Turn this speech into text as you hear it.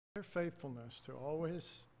their faithfulness to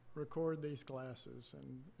always record these classes,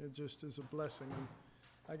 and it just is a blessing. And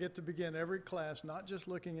I get to begin every class not just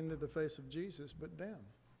looking into the face of Jesus, but them.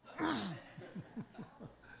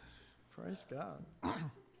 Praise God.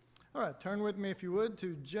 All right, turn with me, if you would,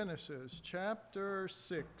 to Genesis chapter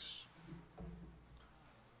 6.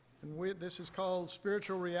 And this is called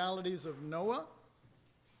Spiritual Realities of Noah.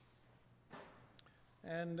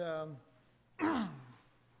 And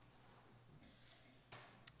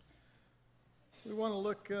we want to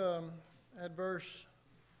look at verse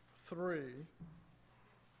 3.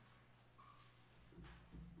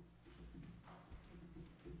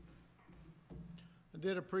 I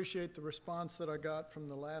did appreciate the response that I got from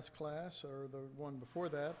the last class, or the one before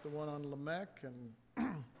that, the one on Lamech, and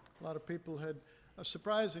a lot of people had,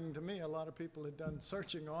 surprising to me, a lot of people had done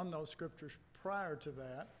searching on those scriptures prior to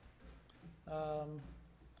that.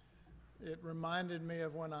 It reminded me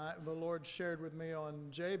of when the Lord shared with me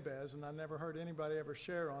on Jabez, and I never heard anybody ever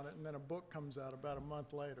share on it, and then a book comes out about a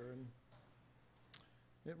month later, and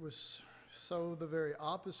it was so the very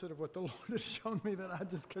opposite of what the Lord has shown me that I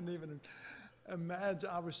just couldn't even imagine.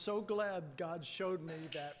 I was so glad God showed me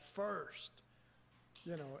that first,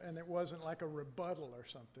 and it wasn't like a rebuttal or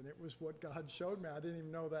something. It was what God showed me. I didn't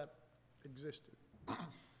even know that existed.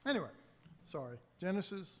 Anyway, sorry.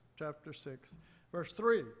 Genesis chapter 6, verse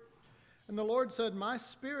 3. And the Lord said, "My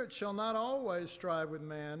spirit shall not always strive with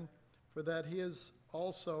man, for that he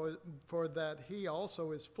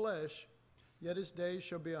also is flesh, yet his days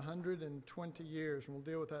shall be 120 years. And we'll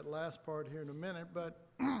deal with that last part here in a minute. But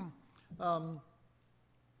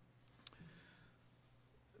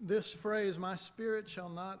this phrase, my spirit shall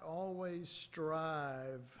not always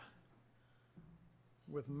strive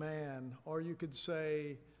with man, or you could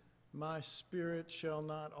say, my spirit shall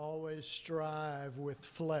not always strive with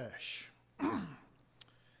flesh.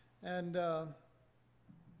 And,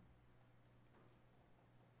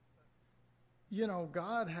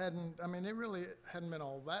 God it really hadn't been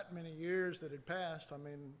all that many years that had passed.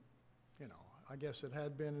 I guess it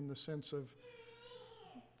had been in the sense of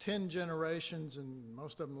 10 generations, and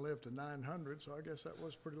most of them lived to 900, so I guess that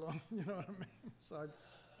was pretty long, you know what I mean? So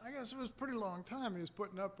I guess it was a pretty long time he was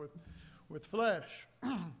putting up with flesh.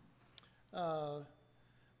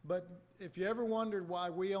 But if you ever wondered why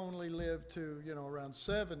we only live to, around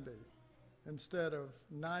 70 instead of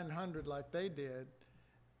 900 like they did,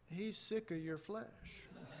 he's sick of your flesh.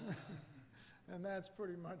 And that's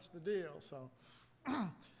pretty much the deal. So,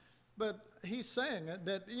 but he's saying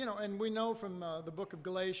that, and we know from the book of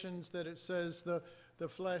Galatians that it says the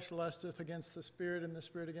flesh lusteth against the spirit and the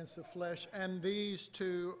spirit against the flesh, and these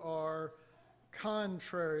two are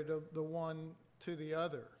contrary to the one to the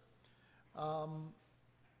other.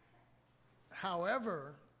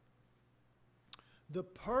 However, the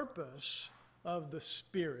purpose of the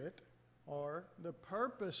Spirit, or the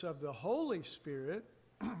purpose of the Holy Spirit,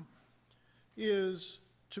 is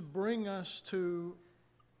to bring us to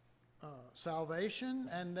salvation,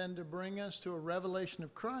 and then to bring us to a revelation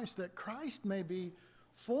of Christ, that Christ may be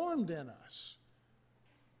formed in us.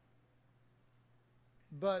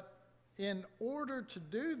 But in order to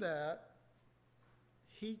do that,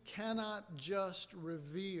 he cannot just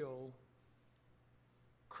reveal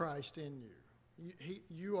Christ in you.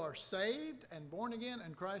 You are saved and born again,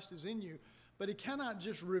 and Christ is in you, but he cannot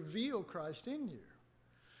just reveal Christ in you.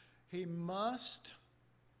 He must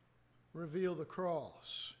reveal the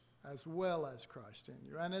cross as well as Christ in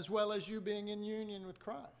you, and as well as you being in union with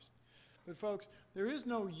Christ. But folks, there is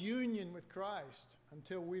no union with Christ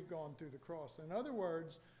until we've gone through the cross. In other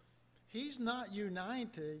words, he's not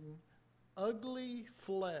uniting ugly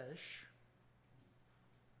flesh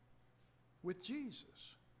with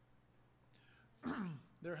Jesus.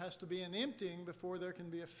 There has to be an emptying before there can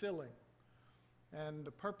be a filling. And the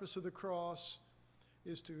purpose of the cross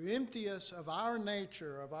is to empty us of our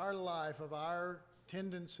nature, of our life, of our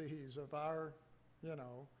tendencies, of our,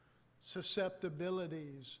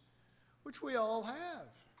 susceptibilities, which we all have.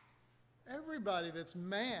 Everybody that's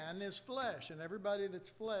man is flesh, and everybody that's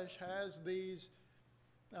flesh has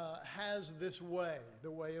this way,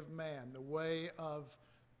 the way of man, the way of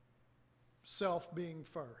self being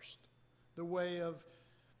first, the way of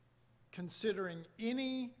considering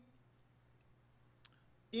any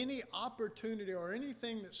opportunity or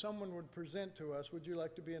anything that someone would present to us. Would you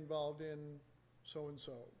like to be involved in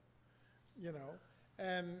so-and-so?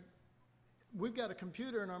 And we've got a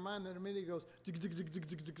computer in our mind that immediately goes,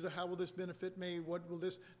 how will this benefit me? What will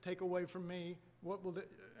this take away from me? What will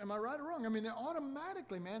am I right or wrong?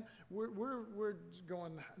 Automatically, man, we're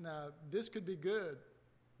going, now, this could be good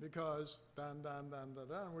because dun, dun, dun, dun,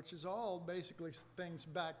 dun, which is all basically things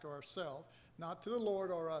back to ourselves. not to the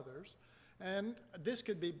Lord or others. And this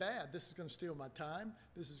could be bad. This is going to steal my time.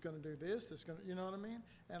 This is going to do this. This is going to, you know what I mean?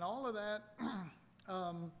 And all of that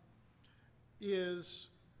is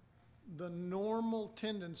the normal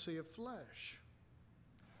tendency of flesh.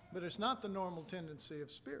 But it's not the normal tendency of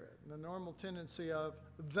spirit. The normal tendency of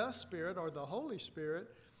the Spirit or the Holy Spirit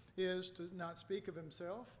is to not speak of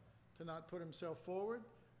himself, to not put himself forward,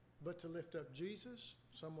 but to lift up Jesus,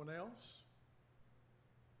 someone else.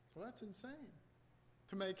 Well, that's insane.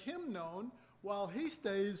 To make him known while he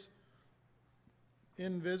stays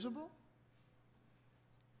invisible,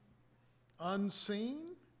 unseen.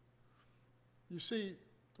 You see,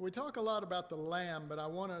 we talk a lot about the lamb, but I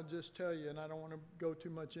want to just tell you, and I don't want to go too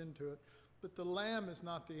much into it, but the lamb is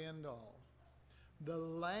not the end all. The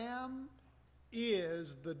lamb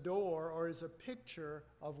is the door, or is a picture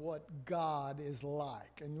of what God is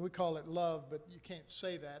like. And we call it love, but you can't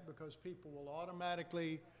say that because people will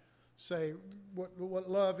automatically say what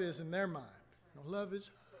love is in their mind. You know, love is,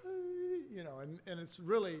 you know, and it's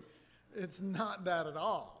really, it's not that at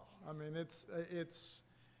all. I mean, it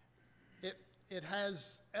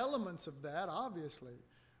has elements of that, obviously,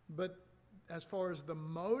 but as far as the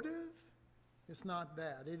motive, it's not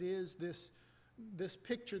that. It is this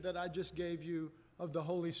picture that I just gave you of the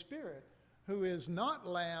Holy Spirit, who is not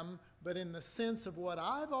lamb, but in the sense of what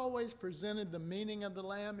I've always presented the meaning of the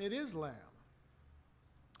lamb, it is lamb.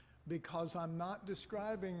 Because I'm not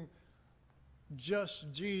describing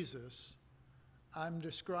just Jesus. I'm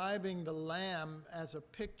describing the lamb as a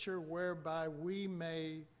picture whereby we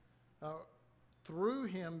may, through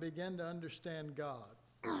him, begin to understand God.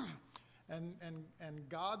 And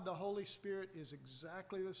God, the Holy Spirit, is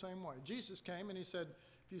exactly the same way. Jesus came and he said,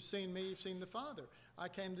 if you've seen me, you've seen the Father. I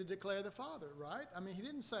came to declare the Father, right? I mean, he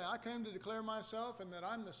didn't say, I came to declare myself and that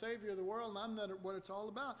I'm the Savior of the world and I'm what it's all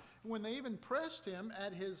about. When they even pressed him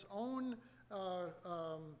at his own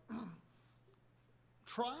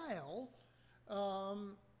trial,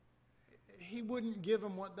 he wouldn't give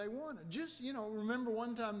them what they wanted. Just, you know, remember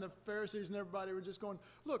one time the Pharisees and everybody were just going,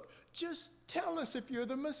 look, just tell us if you're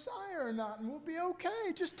the Messiah or not, and we'll be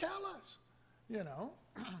okay. Just tell us, you know.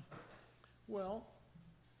 Well,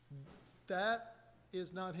 that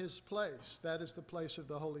is not his place. That is the place of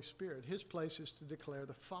the Holy Spirit. His place is to declare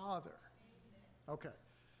the Father. Okay.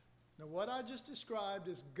 Now, what I just described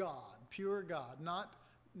is God, pure God, not,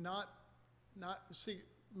 see,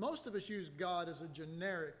 most of us use God as a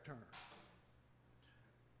generic term.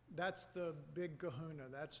 That's the big kahuna.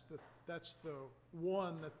 That's the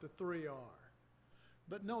one that the three are.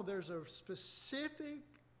 But no, there's a specific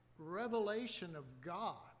revelation of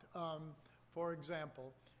God. For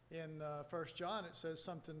example, in 1 John, it says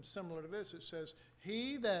something similar to this. It says,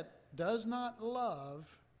 he that does not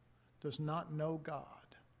love does not know God.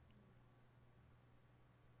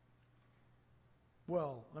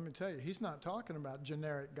 Well, let me tell you, he's not talking about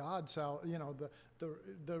generic God, you know,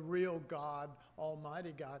 the real God,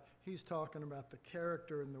 Almighty God. He's talking about the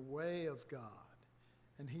character and the way of God.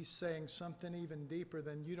 And he's saying something even deeper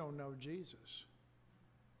than you don't know Jesus.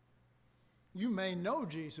 You may know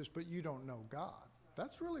Jesus, but you don't know God.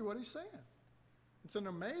 That's really what he's saying. It's an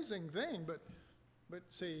amazing thing, but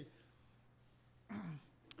see,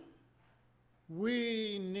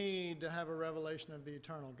 we need to have a revelation of the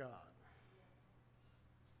eternal God.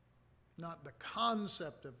 Not the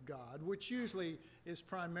concept of God, which usually is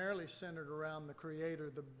primarily centered around the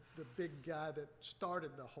Creator, the big guy that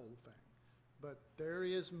started the whole thing. But there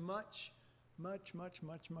is much, much, much,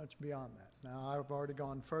 much, much beyond that. Now, I've already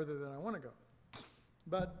gone further than I want to go.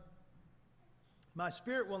 But my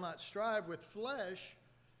spirit will not strive with flesh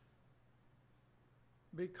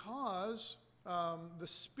because the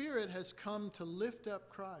Spirit has come to lift up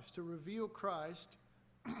Christ, to reveal Christ.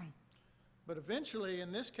 But eventually,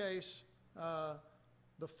 in this case,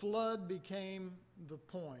 the flood became the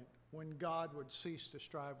point when God would cease to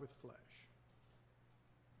strive with flesh.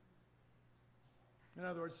 In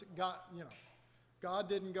other words, God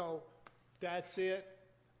didn't go, that's it,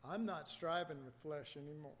 I'm not striving with flesh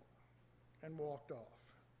anymore, and walked off.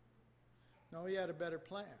 No, he had a better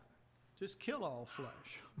plan. Just kill all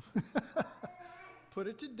flesh. Put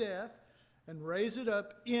it to death and raise it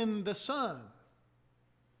up in the Son.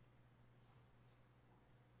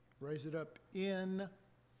 Raise it up in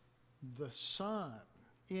the Son,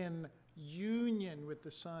 in union with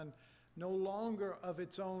the Son, no longer of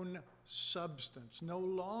its own substance, no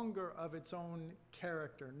longer of its own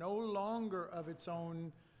character, no longer of its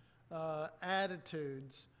own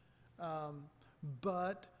attitudes,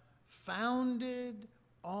 but founded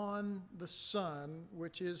on the Son,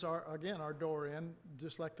 which is, again, our door in,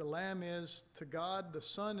 just like the Lamb is to God, the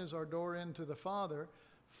Son is our door in to the Father,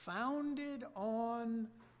 founded on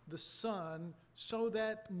the Son, so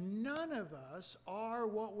that none of us are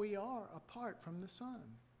what we are apart from the Son.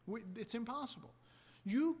 It's impossible.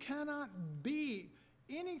 You cannot be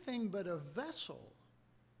anything but a vessel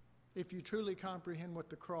if you truly comprehend what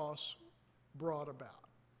the cross brought about.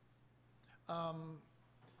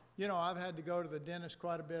 I've had to go to the dentist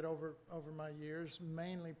quite a bit over my years.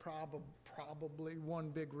 Mainly, probably one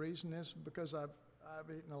big reason is because I've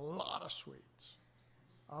eaten a lot of sweets,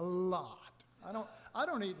 a lot. I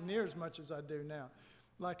don't eat near as much as I do now.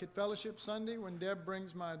 Like at Fellowship Sunday, when Deb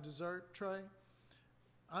brings my dessert tray,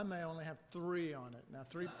 I may only have 3 on it now.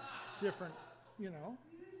 3 different,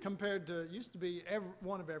 compared to used to be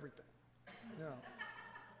one of everything.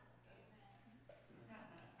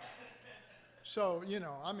 So,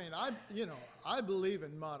 I believe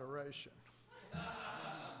in moderation.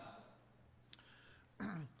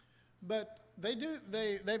 But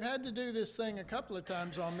they've had to do this thing a couple of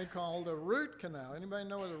times on me called a root canal. Anybody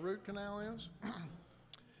know what a root canal is?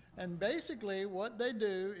 And basically what they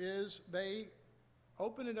do is they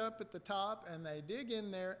open it up at the top and they dig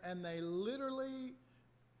in there and they literally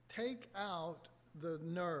take out the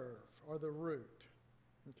nerve or the root,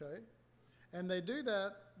 okay? And they do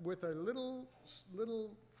that with a little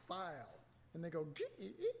file. And they go,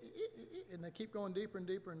 and they keep going deeper and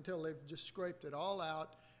deeper until they've just scraped it all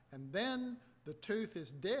out. And then the tooth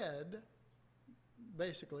is dead.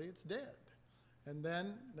 Basically, it's dead. And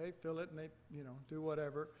then they fill it and they, do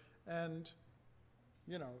whatever. And,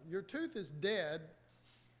 your tooth is dead,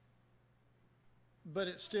 but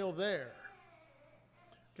it's still there.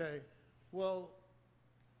 Okay, well,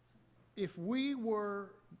 if we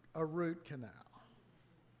were a root canal,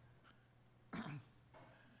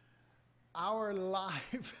 our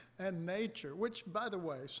life and nature, which, by the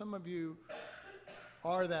way, some of you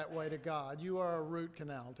are that way to God. You are a root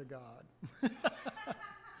canal to God.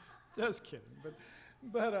 Just kidding.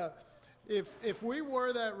 But if we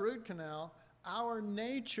were that root canal, our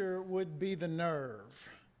nature would be the nerve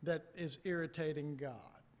that is irritating God.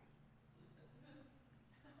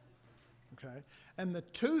 Okay? And the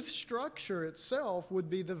tooth structure itself would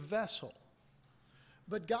be the vessel.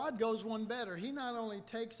 But God goes one better. He not only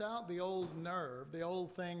takes out the old nerve, the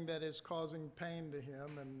old thing that is causing pain to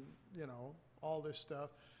him and, all this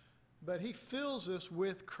stuff, but he fills us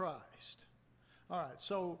with Christ. All right,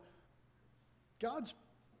 so God's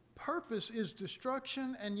purpose is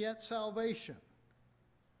destruction and yet salvation.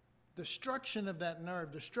 Destruction of that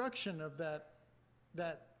nerve, destruction of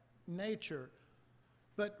that nature,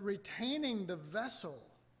 but retaining the vessel,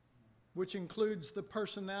 which includes the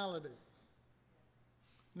personality.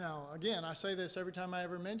 Now, again, I say this every time I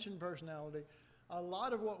ever mention personality. A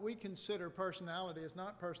lot of what we consider personality is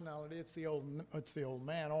not personality. It's the old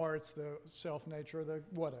man, or it's the self nature, or the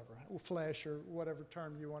whatever, flesh, or whatever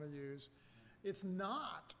term you want to use. It's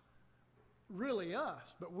not really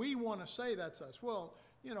us, but we want to say that's us. Well,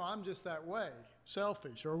 I'm just that way,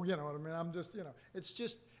 selfish, or you know what I mean. I'm just,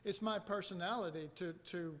 it's my personality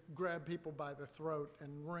to grab people by the throat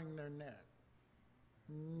and wring their neck.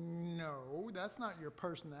 No, that's not your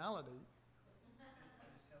personality.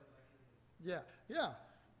 Yeah.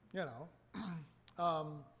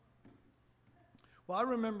 Well, I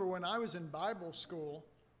remember when I was in Bible school,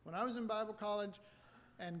 when I was in Bible college,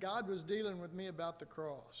 and God was dealing with me about the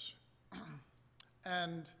cross.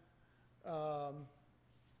 And, I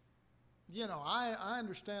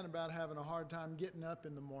understand about having a hard time getting up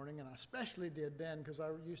in the morning, and I especially did then because I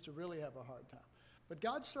used to really have a hard time. But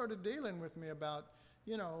God started dealing with me about,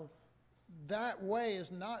 that way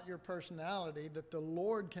is not your personality, that the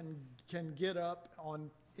Lord can get up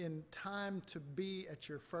in time to be at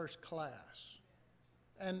your first class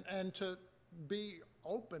and to be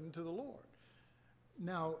open to the Lord.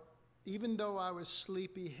 Now, even though I was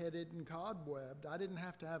sleepy-headed and cobwebbed, I didn't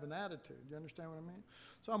have to have an attitude. You understand what I mean?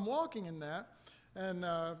 So I'm walking in that, and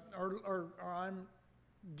or I'm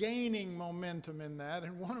gaining momentum in that.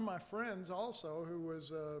 And one of my friends also, who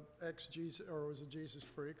was ex-Jesus, or was a Jesus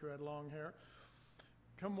freak who had long hair,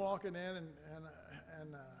 come walking in,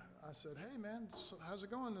 and I said, "Hey man, so how's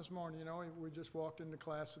it going this morning?" We just walked into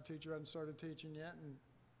class. The teacher hadn't started teaching yet, and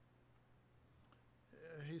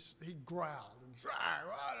he growled and said,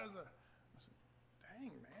 "What is it?" I said,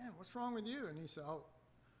 "Dang man, what's wrong with you?" And he said, "Oh,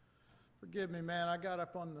 forgive me, man, I got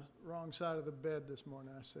up on the wrong side of the bed this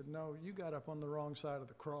morning." I said, "No, you got up on the wrong side of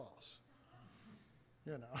the cross.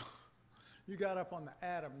 You got up on the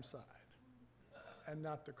Adam side and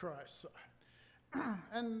not the Christ side."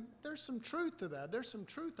 And there's some truth to that. There's some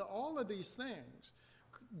truth to all of these things.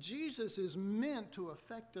 Jesus is meant to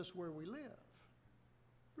affect us where we live.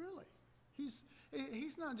 Really.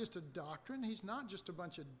 He's not just a doctrine. He's not just a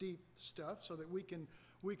bunch of deep stuff so that we can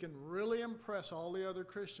really impress all the other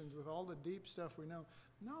Christians with all the deep stuff we know.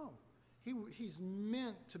 No. He's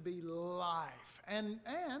meant to be life and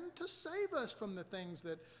to save us from the things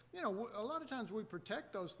that, a lot of times we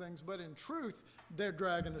protect those things, but in truth, they're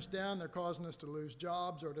dragging us down. They're causing us to lose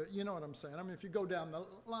jobs or to, you know what I'm saying? I mean, if you go down the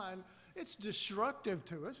line, it's destructive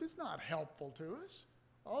to us. It's not helpful to us.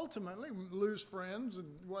 Ultimately, we lose friends and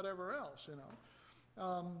whatever else,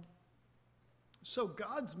 So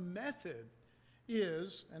God's method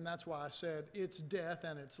is, and that's why I said it's death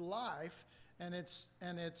and it's life, and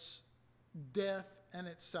it's death and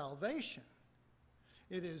its salvation.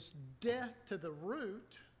 It is death to the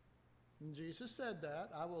root, and Jesus said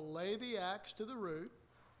that. I will lay the axe to the root.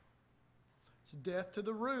 It's death to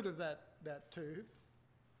the root of that tooth.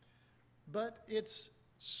 But it's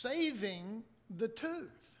saving the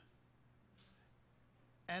tooth.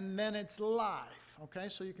 And then it's life. Okay,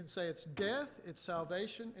 so you can say it's death, it's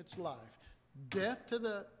salvation, it's life. Death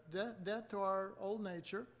to our old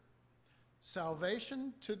nature.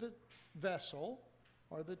 Salvation to the vessel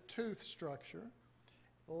or the tooth structure.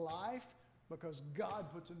 Life, because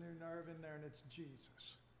God puts a new nerve in there and it's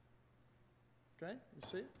Jesus. Okay, you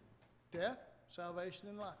see it? Death, salvation,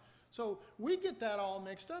 and life. So we get that all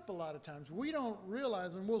mixed up a lot of times. We don't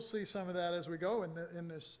realize, and we'll see some of that as we go in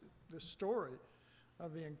this story,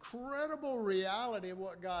 of the incredible reality of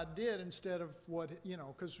what God did instead of what,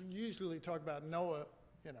 because we usually talk about Noah,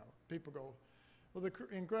 people go, well, the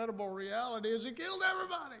incredible reality is he killed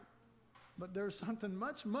everybody. But there's something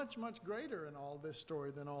much, much, much greater in all this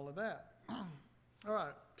story than all of that. All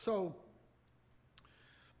right, so,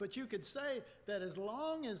 but you could say that as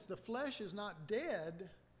long as the flesh is not dead,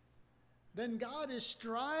 then God is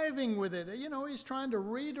striving with it. He's trying to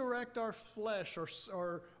redirect our flesh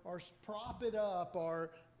or prop it up,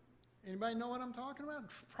 or anybody know what I'm talking about?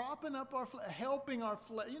 Propping up our flesh, helping our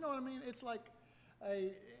flesh. You know what I mean? It's like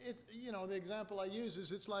the example I use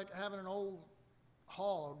is it's like having an old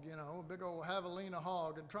hog, a big old javelina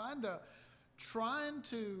hog, and trying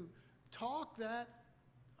to talk that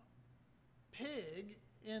pig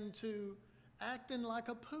into acting like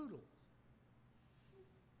a poodle.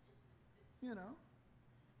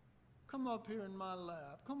 Come up here in my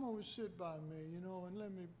lap. Come over and sit by me, and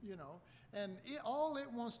let me, And all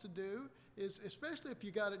it wants to do is, especially if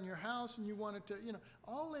you got it in your house and you want it to,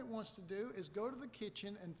 all it wants to do is go to the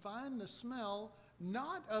kitchen and find the smell,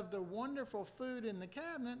 not of the wonderful food in the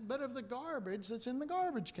cabinet, but of the garbage that's in the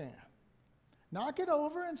garbage can. Knock it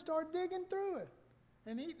over and start digging through it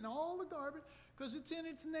and eating all the garbage, because it's in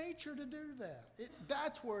its nature to do that.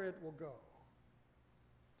 That's where it will go.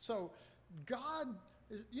 So God,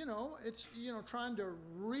 it's, trying to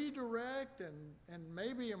redirect and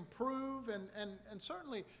maybe improve, and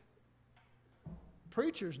certainly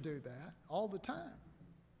preachers do that all the time.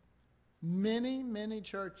 Many, many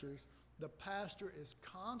churches, the pastor is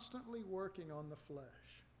constantly working on the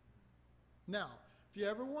flesh. Now, if you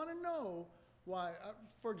ever want to know why,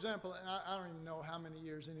 for example, I don't even know how many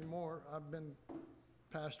years anymore. I've been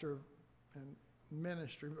pastor in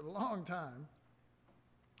ministry for a long time,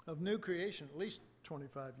 of New Creation, at least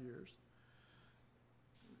 25 years.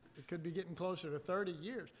 It could be getting closer to 30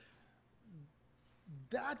 years.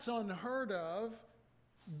 That's unheard of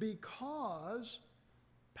because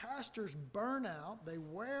pastors burn out, they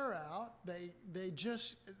wear out, they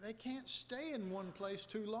can't stay in one place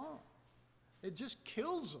too long. It just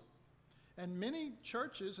kills them. And many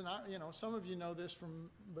churches, and some of you know this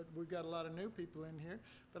but we've got a lot of new people in here,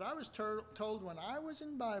 but I was told when I was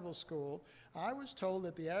in Bible school, I was told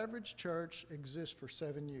that the average church exists for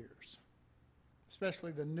 7 years,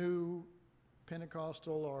 especially the new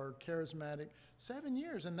Pentecostal or charismatic, 7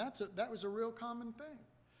 years, and that was a real common thing.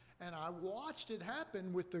 And I watched it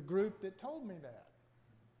happen with the group that told me that,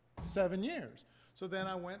 7 years. So then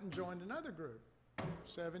I went and joined another group,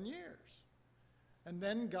 7 years. And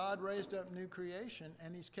then God raised up New Creation,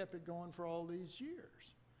 and he's kept it going for all these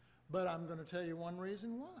years. But I'm going to tell you one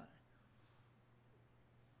reason why.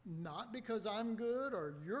 Not because I'm good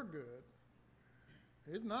or you're good.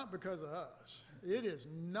 It's not because of us. It is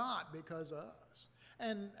not because of us.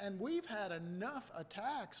 And we've had enough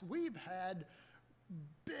attacks. We've had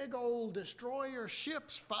big old destroyer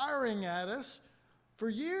ships firing at us for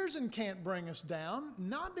years and can't bring us down,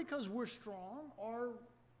 not because we're strong or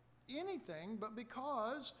anything, but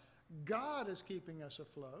because God is keeping us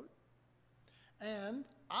afloat. And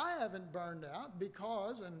I haven't burned out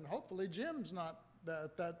because, and hopefully Jim's not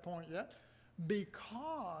at that point yet,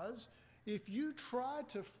 because if you try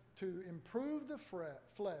to improve the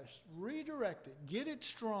flesh, redirect it, get it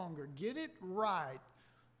stronger, get it right,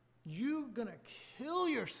 you're going to kill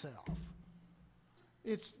yourself.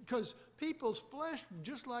 It's because people's flesh,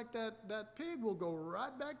 just like that pig, will go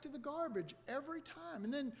right back to the garbage every time.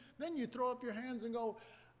 And then you throw up your hands and go,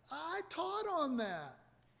 I taught on that.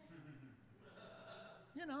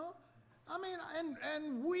 You know? I mean,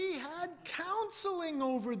 and we had counseling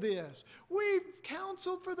over this. We've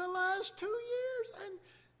counseled for the last 2 years,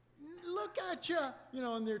 and look at you. You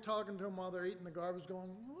know, and they're talking to them while they're eating the garbage going,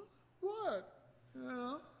 what? You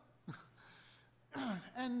know?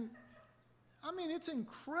 And I mean, it's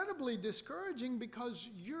incredibly discouraging because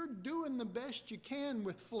you're doing the best you can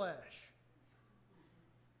with flesh.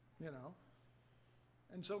 You know?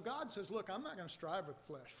 And so God says, look, I'm not going to strive with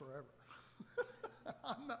flesh forever.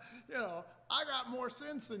 I'm not, you know, I got more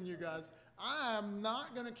sense than you guys. I am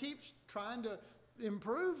not going to keep trying to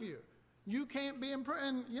improve you. You can't be improved.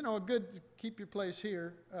 And, you know, keep your place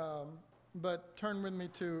here. But turn with me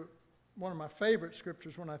to one of my favorite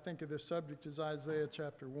scriptures when I think of this subject is Isaiah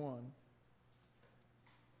chapter 1.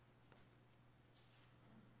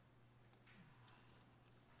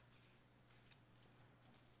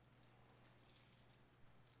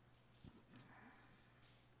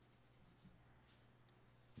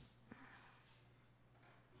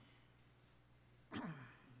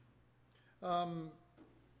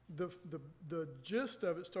 The gist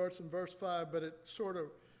of it starts in verse 5, but it sort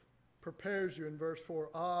of prepares you in verse 4.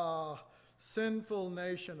 Ah, sinful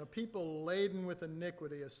nation, a people laden with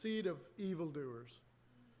iniquity, a seed of evildoers.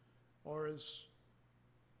 Or as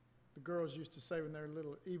the girls used to say when they were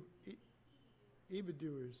little,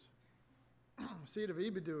 evildoers. Seed of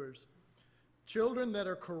evildoers. Children that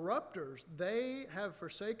are corrupters, they have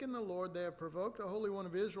forsaken the Lord. They have provoked the Holy One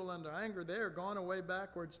of Israel unto anger. They are gone away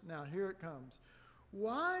backwards. Now here it comes.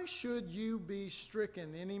 Why should you be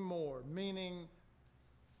stricken anymore? Meaning,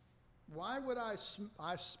 why would I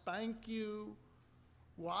spank you?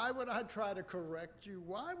 Why would I try to correct you?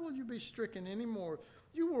 Why will you be stricken anymore?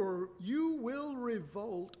 You will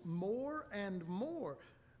revolt more and more.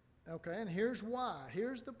 Okay, and here's why.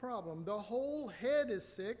 Here's the problem. The whole head is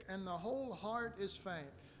sick and the whole heart is faint.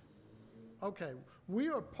 Okay, we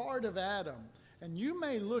are part of Adam. And you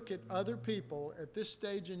may look at other people at this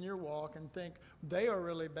stage in your walk and think, they are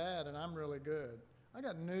really bad and I'm really good. I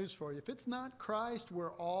got news for you. If it's not Christ,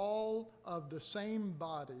 we're all of the same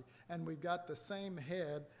body. And we've got the same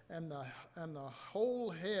head. And the whole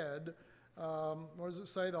head, what does it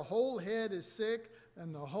say? The whole head is sick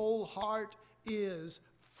and the whole heart is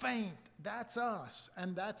faint. That's us.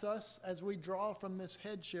 And that's us as we draw from this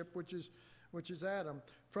headship, which is Adam.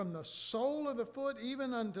 From the sole of the foot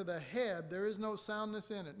even unto the head, there is no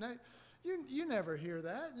soundness in it. Now, you never hear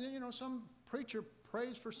that. You know, some preacher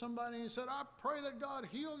prays for somebody and he said, I pray that God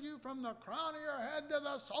heal you from the crown of your head to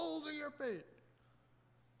the soles of your feet.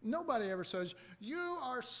 Nobody ever says, you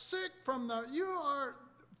are sick from the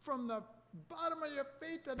bottom of your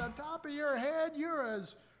feet to the top of your head. You're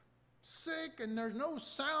as sick and there's no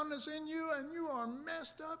soundness in you and you are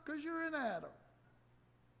messed up because you're in Adam.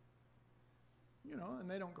 You know, and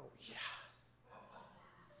they don't go, yes.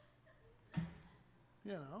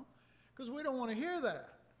 You know, because we don't want to hear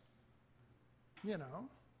that. You know,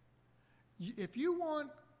 if you want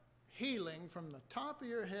healing from the top of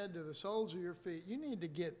your head to the soles of your feet, you need to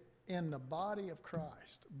get in the body of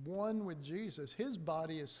Christ, one with Jesus. His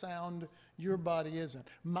body is sound, your body isn't.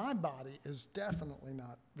 My body is definitely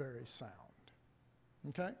not very sound.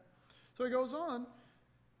 Okay? So he goes on,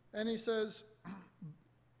 and he says,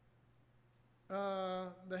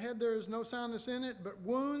 the head there is no soundness in it, but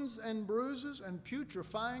wounds and bruises and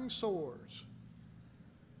putrefying sores.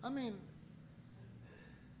 I mean,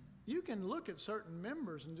 you can look at certain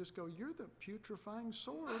members and just go, you're the putrefying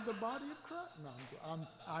sore of the body of Christ. No,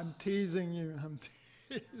 I'm teasing you. I'm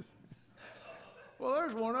teasing. Well,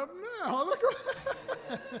 there's one of them now. Look.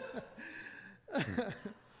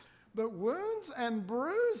 But wounds and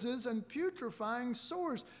bruises and putrefying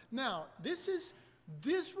sores. Now, this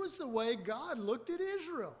was the way God looked at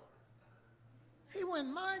Israel. He went,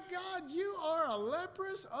 my God, you are a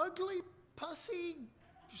leprous, ugly, pussy,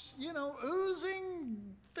 oozing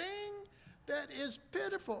thing that is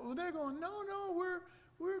pitiful. Well, they're going, no,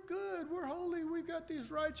 we're good. We're holy. We've got these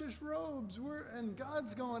righteous robes. And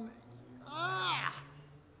God's going,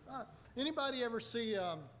 Anybody ever see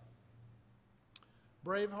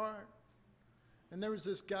Braveheart? And there was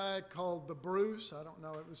this guy called the Bruce. I don't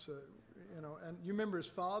know. It was, and you remember his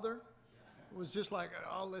father? It was just like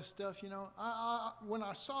all this stuff, when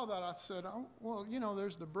I saw that, I said, oh, well,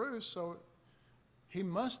 there's the Bruce, so he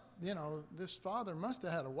must, this father must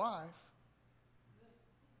have had a wife.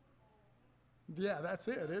 Yeah, that's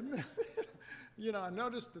it, isn't it? You know, I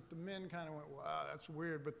noticed that the men kind of went, wow, that's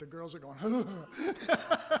weird, but the girls are going,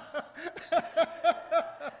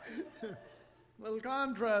 little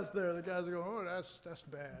contrast there. The guys are going, oh, that's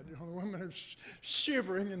bad. You know, the women are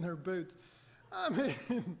shivering in their boots. I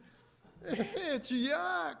mean, it's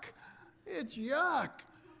yuck. It's yuck.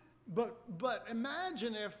 But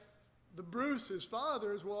imagine if the Bruce, his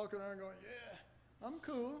father, is walking around going, yeah, I'm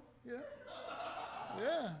cool. Yeah.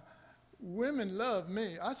 Yeah. Women love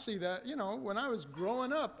me. I see that. You know, when I was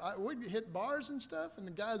growing up, we'd hit bars and stuff, and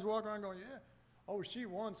the guys walk around going, yeah, oh, she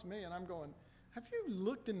wants me. And I'm going, have you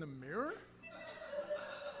looked in the mirror?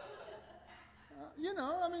 You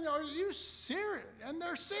know, I mean, are you serious? And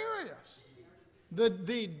they're serious.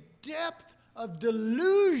 The depth of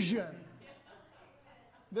delusion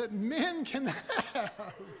that men can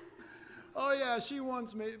have. Oh, yeah, she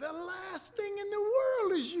wants me. The last thing in the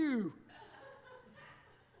world is you.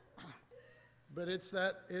 But it's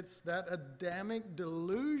that Adamic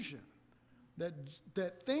delusion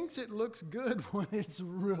that thinks it looks good when it's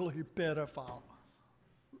really pedophile.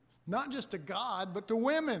 Not just to God, but to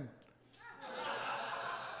women.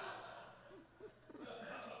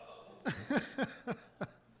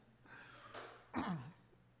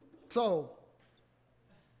 So,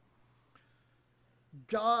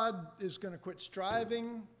 God is going to quit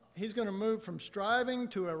striving. He's going to move from striving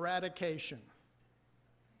to eradication.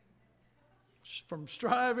 From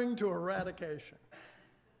striving to eradication.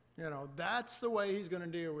 You know, that's the way he's going to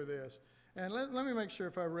deal with this. And let me make sure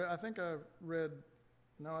if I think I read,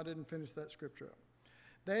 no, I didn't finish that scripture up.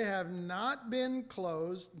 They have not been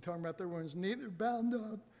closed, I'm talking about their wounds, neither bound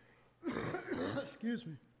up, excuse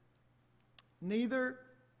me, neither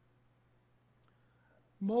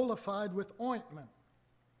mollified with ointment.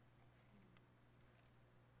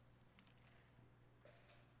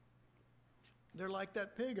 They're like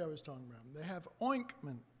that pig I was talking about. They have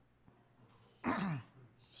ointment.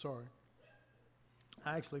 Sorry.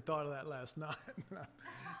 I actually thought of that last night.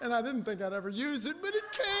 And I didn't think I'd ever use it, but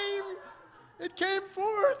it came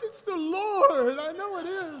forth. It's the Lord. I know it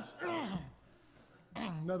is.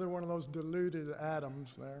 Another one of those deluded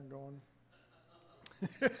Adams there going.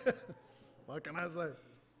 What can I say?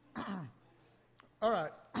 All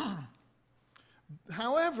right.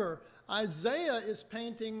 However, Isaiah is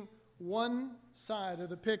painting one side of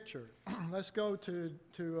the picture. Let's go to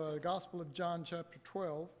the Gospel of John chapter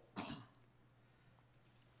 12.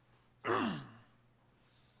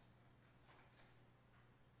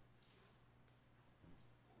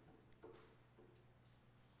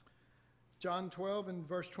 John 12 and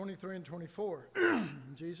verse 23 and 24.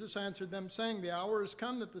 Jesus answered them, saying, the hour is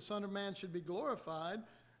come that the Son of Man should be glorified.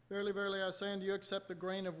 Verily, verily, I say unto you, except a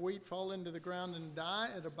grain of wheat fall into the ground and die,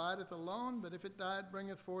 it abideth alone, but if it die, it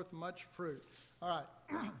bringeth forth much fruit. All right.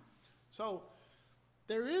 So,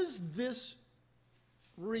 there is this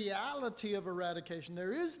reality of eradication.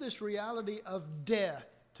 There is this reality of death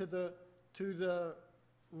to the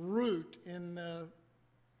root in the,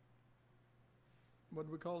 what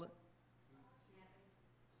do we call it?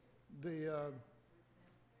 The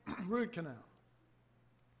root canal.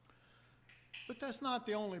 But that's not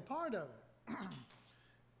the only part of it.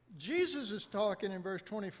 Jesus is talking in verse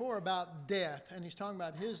 24 about death, and he's talking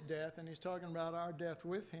about his death, and he's talking about our death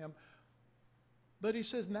with him. But he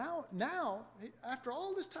says now, after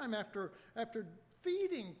all this time, after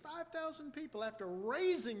feeding 5,000 people, after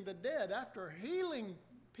raising the dead, after healing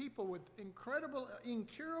people with incredible,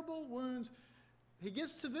 incurable wounds, he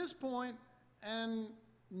gets to this point, and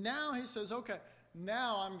now he says, okay,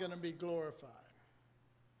 now I'm going to be glorified.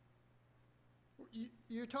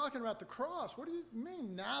 You're talking about the cross. What do you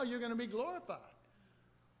mean now you're going to be glorified?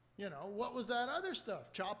 You know, what was that other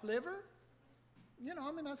stuff? Chopped liver? You know,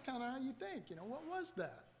 I mean, that's kind of how you think. You know, what was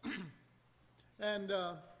that? And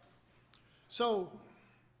so,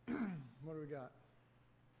 what do we got?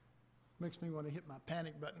 Makes me want to hit my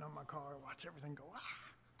panic button on my car, watch everything go, ah.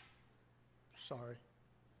 Sorry.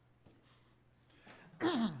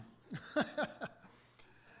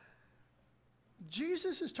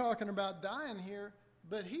 Jesus is talking about dying here,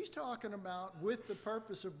 but he's talking about with the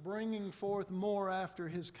purpose of bringing forth more after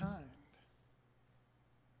his kind.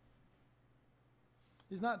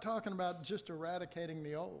 He's not talking about just eradicating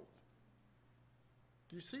the old.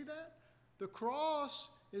 Do you see that? The cross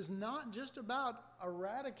is not just about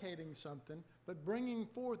eradicating something, but bringing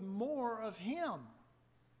forth more of him.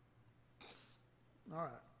 All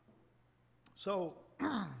right. So,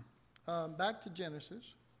 back to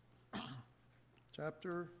Genesis.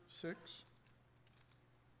 Chapter 6.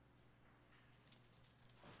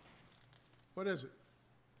 What is it?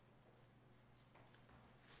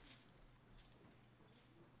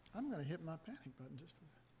 I'm going to hit my panic button just for that.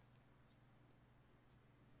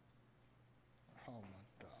 Oh, my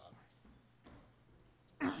God.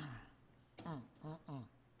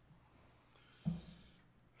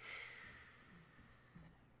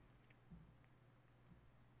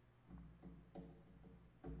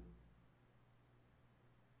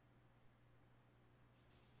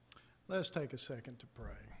 Let's take a second to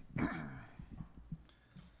pray.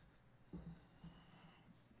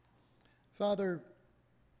 Father,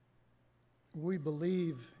 we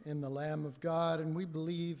believe in the Lamb of God, and we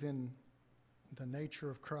believe in the nature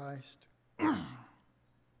of Christ. And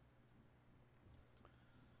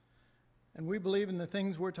we believe in the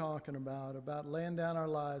things we're talking about laying down our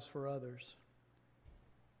lives for others.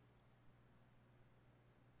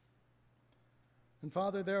 And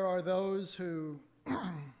Father, there are those who,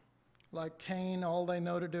 like Cain, all they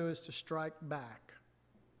know to do is to strike back,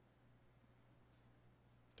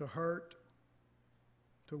 to hurt,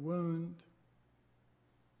 to wound,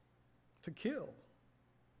 to kill.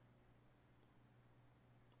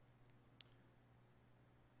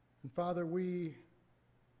 And Father, we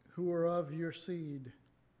who are of your seed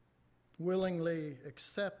willingly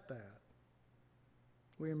accept that.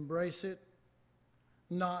 We embrace it,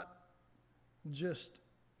 not just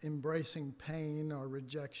embracing pain or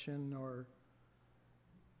rejection or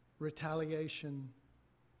retaliation,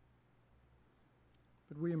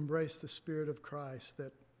 but we embrace the Spirit of Christ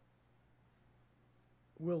that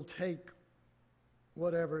will take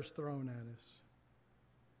whatever's thrown at us.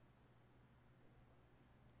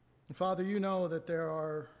 And Father, you know that there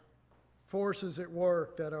are forces at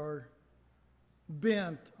work that are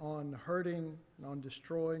bent on hurting and on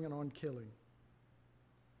destroying and on killing.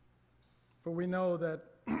 For we know that,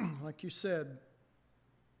 like you said,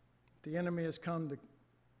 the enemy has come to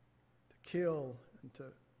kill and to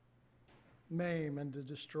maim and to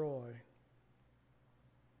destroy.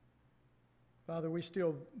 Father, we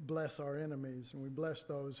still bless our enemies and we bless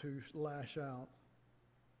those who lash out.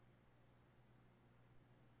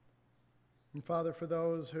 And Father, for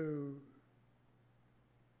those who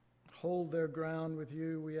hold their ground with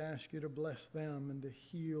you, we ask you to bless them and to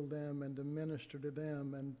heal them and to minister to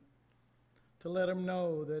them and to let them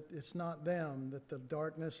know that it's not them, that the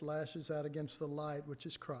darkness lashes out against the light, which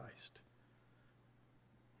is Christ.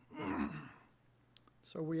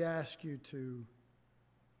 So we ask you to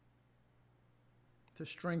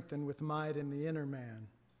strengthen with might in the inner man.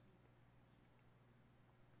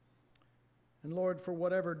 And Lord, for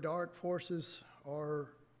whatever dark forces are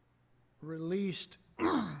released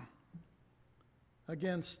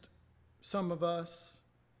against some of us,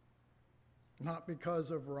 not because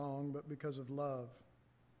of wrong, but because of love,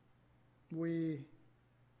 we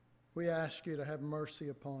ask you to have mercy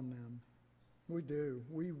upon them. We do.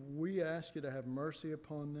 We ask you to have mercy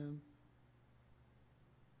upon them.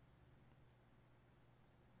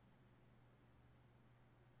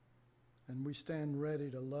 And we stand ready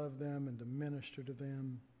to love them and to minister to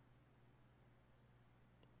them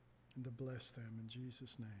and to bless them in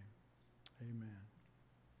Jesus' name. Amen.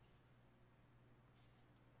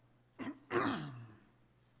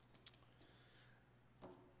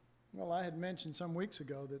 Well, I had mentioned some weeks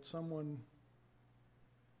ago that someone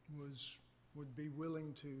would be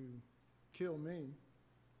willing to kill me.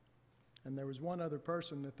 And there was one other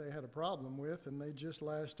person that they had a problem with, and they just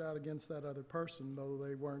lashed out against that other person, though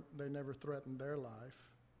they never threatened their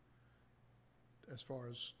life as far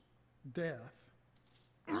as death.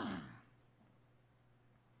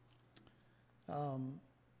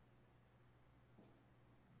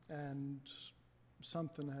 And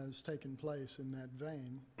something has taken place in that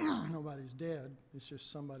vein. Nobody's dead. It's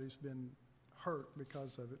just somebody's been hurt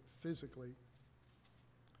because of it physically.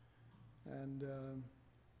 And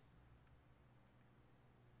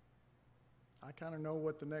I kind of know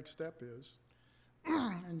what the next step is.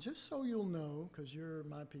 And just so you'll know, because you're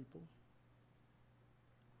my people,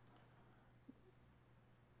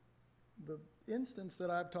 the instance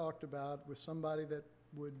that I've talked about with somebody that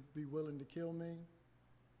would be willing to kill me,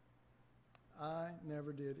 I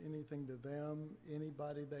never did anything to them,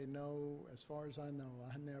 anybody they know. As far as I know,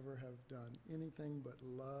 I never have done anything but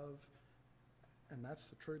love. And that's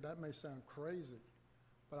the truth. That may sound crazy,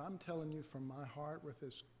 but I'm telling you from my heart with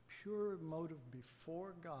this pure motive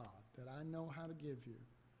before God that I know how to give you.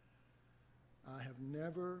 I have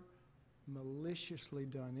never maliciously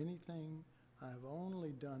done anything. I've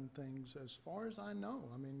only done things as far as I know.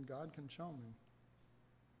 I mean, God can show me.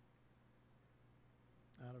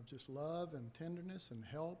 Out of just love and tenderness and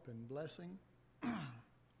help and blessing.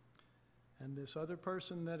 And this other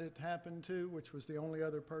person that it happened to, which was the only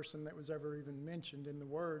other person that was ever even mentioned in the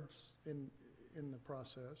words in the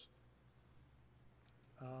process,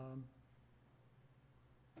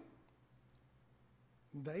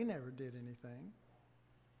 They never did anything.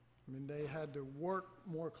 I mean, they had to work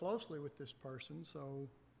more closely with this person, so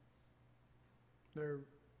there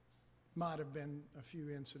might have been a few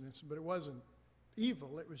incidents, but it wasn't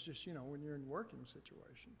evil. It was just, when you're in working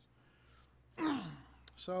situations.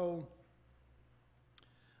 So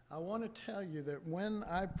I want to tell you that when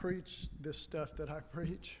I preach this stuff that I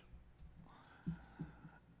preach,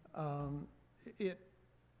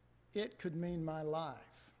 it could mean my life.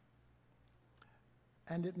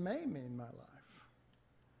 And it may mean my life.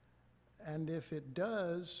 And if it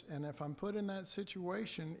does, and if I'm put in that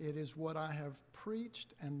situation, it is what I have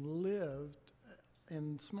preached and lived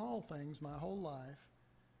in small things my whole life,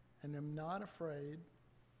 and am not afraid,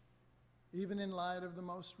 even in light of the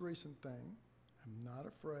most recent thing. I'm not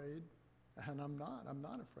afraid, and I'm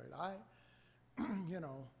not afraid.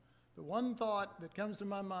 The one thought that comes to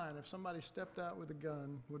my mind if somebody stepped out with a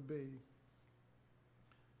gun would be,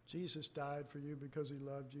 Jesus died for you because he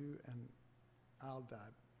loved you, and I'll die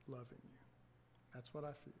loving you. That's what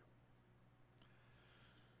I feel.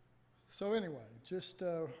 So anyway, just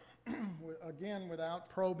again, without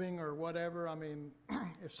probing or whatever, I mean,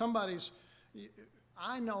 if somebody's,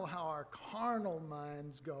 I know how our carnal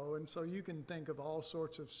minds go, and so you can think of all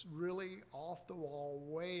sorts of really off-the-wall,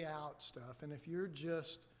 way out stuff, and if you're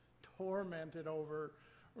just tormented over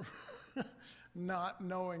not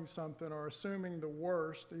knowing something or assuming the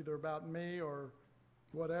worst, either about me or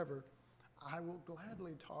whatever, I will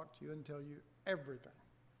gladly talk to you and tell you everything.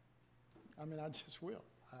 I mean, I just will.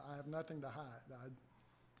 I have nothing to hide.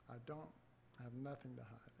 I don't. I have nothing to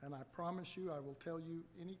hide. And I promise you I will tell you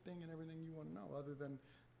anything and everything you want to know other than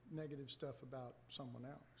negative stuff about someone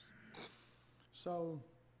else. So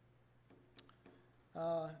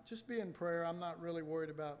just be in prayer. I'm not really worried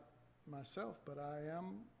about myself, but I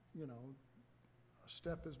am, a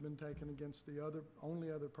step has been taken against the only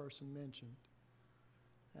other person mentioned.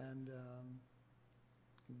 And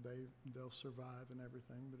they'll survive and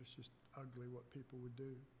everything, but it's just ugly what people would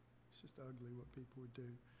do. It's just ugly what people would do.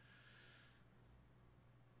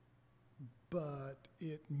 But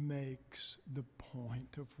it makes the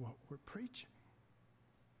point of what we're preaching.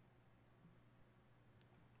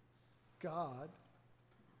 God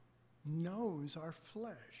knows our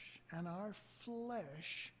flesh, and our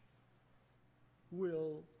flesh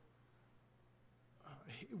will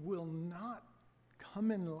not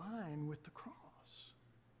come in line with the cross.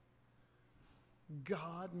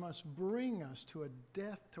 God must bring us to a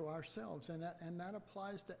death to ourselves, and that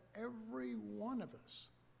applies to every one of us.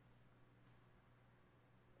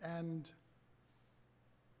 And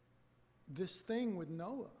this thing with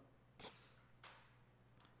Noah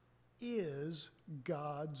is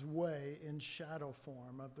God's way in shadow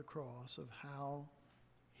form of the cross of how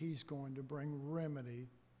he's going to bring remedy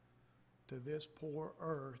to this poor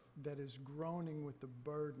earth that is groaning with the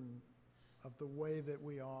burden of the way that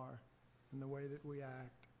we are and the way that we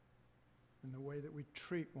act and the way that we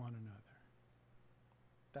treat one another.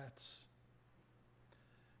 That's,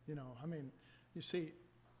 you see,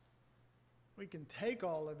 we can take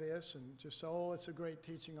all of this and just say, oh, it's a great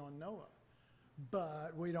teaching on Noah.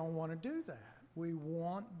 But we don't want to do that. We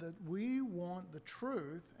want the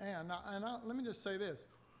truth. And let me just say this.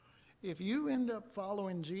 If you end up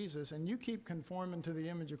following Jesus and you keep conforming to the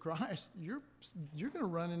image of Christ, you're going to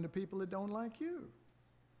run into people that don't like you.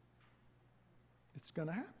 It's going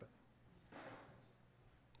to happen.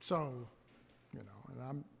 So,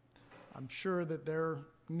 and I'm sure that they're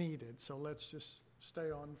needed. So let's just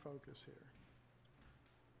stay on focus here.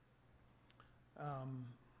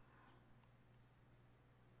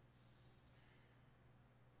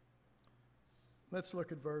 Let's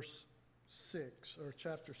look at verse 6, or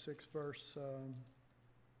chapter 6, verse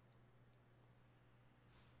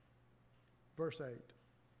 8.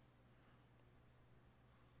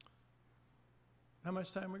 How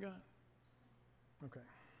much time we got? Okay.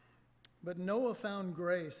 But Noah found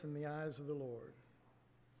grace in the eyes of the Lord.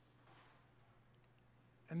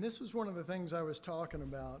 And this was one of the things I was talking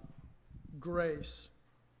about, grace.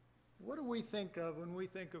 What do we think of when we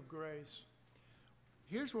think of grace?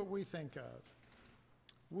 Here's what we think of.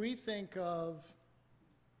 We think of,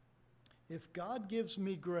 if God gives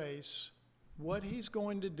me grace, what he's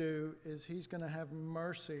going to do is he's going to have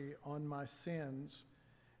mercy on my sins,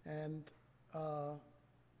 and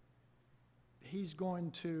he's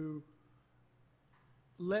going to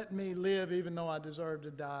let me live even though I deserve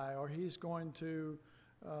to die, or he's going to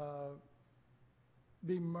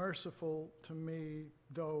be merciful to me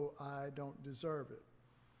though I don't deserve it.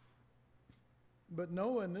 But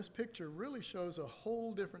Noah in this picture really shows a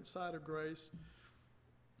whole different side of grace.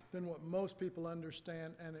 than what most people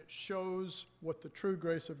understand, and it shows what the true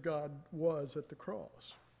grace of God was at the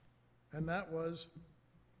cross. And that was,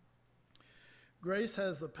 grace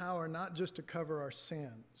has the power not just to cover our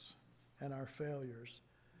sins and our failures,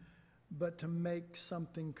 but to make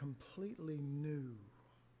something completely new.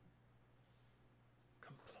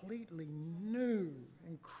 Completely new,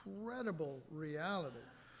 incredible reality.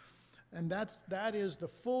 And that is the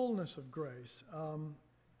fullness of grace.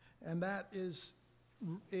 And that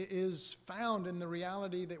is found in the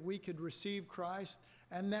reality that we could receive Christ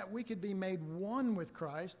and that we could be made one with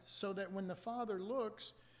Christ, so that when the Father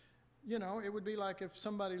looks, you know, it would be like if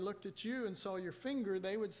somebody looked at you and saw your finger,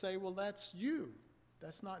 they would say, well, that's you.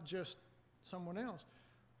 That's not just someone else.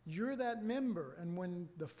 You're that member. And when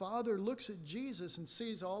the Father looks at Jesus and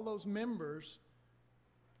sees all those members,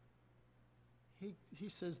 he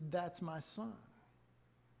says, that's my son.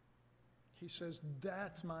 He says,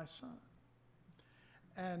 that's my son.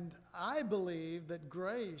 And I believe that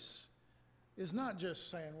grace is not just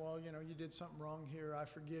saying, well, you know, you did something wrong here, I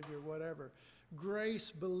forgive you, whatever. Grace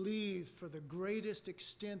believes for the greatest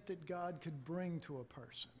extent that God could bring to a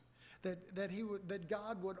person. That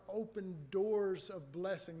God would open doors of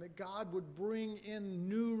blessing, that God would bring in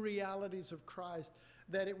new realities of Christ,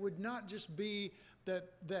 that it would not just be that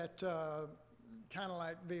kind of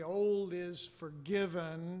like the old is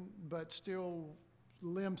forgiven but still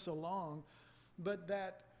limps along, but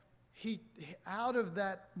that he, out of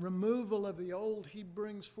that removal of the old, he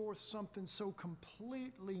brings forth something so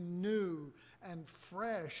completely new and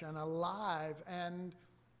fresh and alive and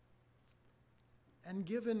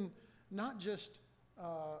given not just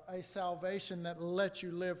a salvation that lets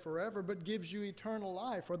you live forever, but gives you eternal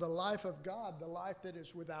life, or the life of God, the life that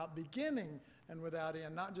is without beginning and without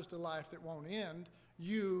end. Not just a life that won't end,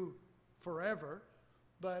 you forever,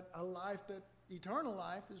 but a life that, eternal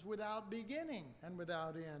life, is without beginning and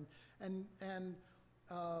without end. And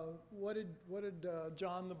what did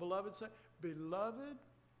John the Beloved say? Beloved,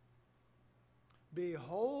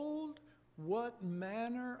 behold what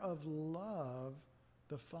manner of love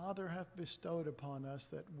the Father hath bestowed upon us,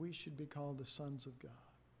 that we should be called the sons of God.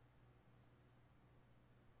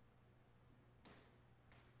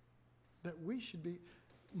 That we should be,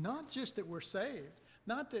 not just that we're saved,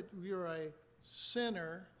 not that you're a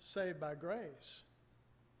sinner saved by grace,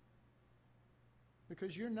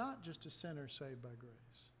 because you're not just a sinner saved by grace.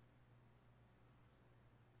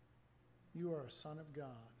 You are a son of God.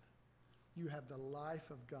 You have the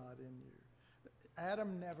life of God in you.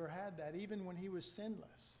 Adam never had that, even when he was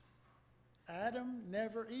sinless. Adam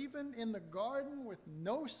never, even in the garden with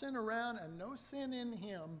no sin around and no sin in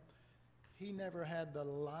him, he never had the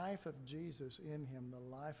life of Jesus in him,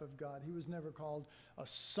 the life of God. He was never called a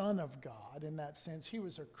son of God in that sense. He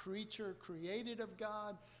was a creature created of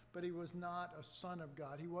God, but he was not a son of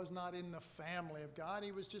God. He was not in the family of God.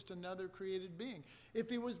 He was just another created being. If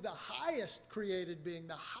he was the highest created being,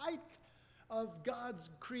 the height of God's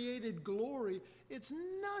created glory, it's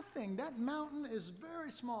nothing. That mountain is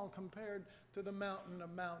very small compared to the mountain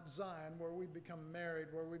of Mount Zion, where we become married,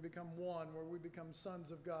 where we become one, where we become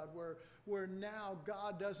sons of God, where now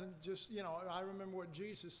God doesn't just, you know, I remember what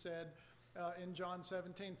Jesus said in John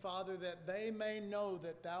 17, Father, that they may know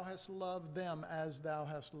that thou hast loved them as thou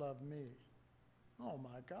hast loved me. Oh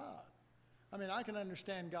my God. I mean, I can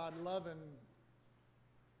understand God loving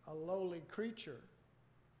a lowly creature,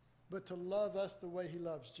 but to love us the way he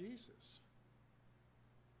loves Jesus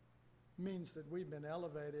means that we've been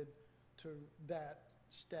elevated to that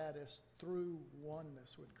status through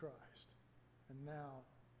oneness with Christ. And now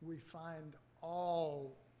we find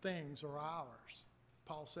all things are ours.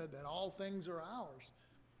 Paul said that all things are ours,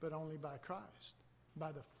 but only by Christ,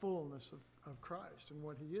 by the fullness of Christ and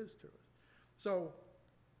what he is to us. So,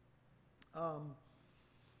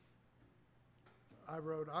 I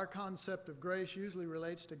wrote, our concept of grace usually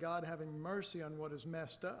relates to God having mercy on what is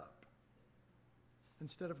messed up,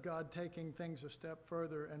 instead of God taking things a step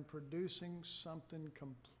further and producing something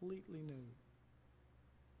completely new.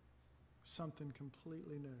 Something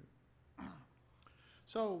completely new.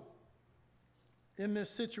 So, in this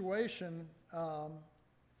situation,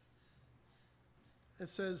 it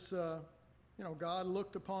says, God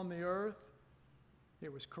looked upon the earth.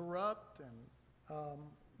 It was corrupt, and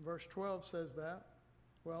verse 12 says that.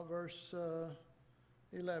 Well, verse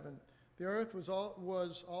 11. The earth was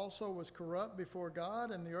corrupt before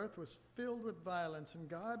God, and the earth was filled with violence. And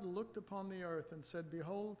God looked upon the earth and said,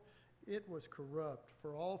 behold, it was corrupt,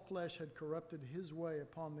 for all flesh had corrupted his way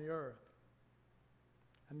upon the earth.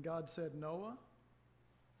 And God said, Noah.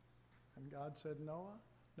 And God said, Noah.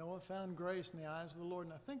 Noah found grace in the eyes of the Lord.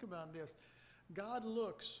 Now think about this. God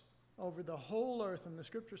looks over the whole earth. And the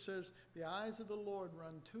scripture says, the eyes of the Lord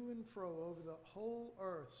run to and fro over the whole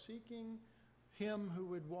earth, seeking him who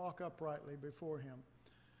would walk uprightly before him.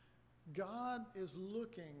 God is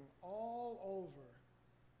looking all over,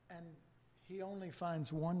 and he only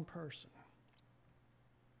finds one person.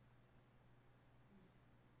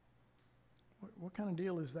 What kind of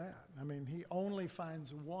deal is that? I mean, he only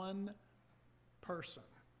finds one person.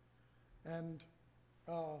 And,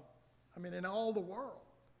 in all the world,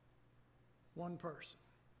 one person.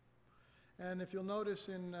 And if you'll notice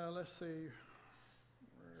in, let's see,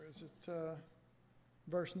 where is it?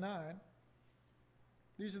 Verse 9.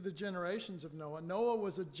 These are the generations of Noah. Noah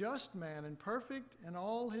was a just man and perfect in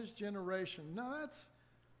all his generation. Now that's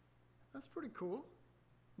pretty cool.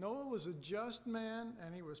 Noah was a just man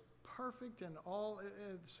and he was perfect in all,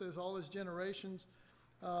 it says all his generations.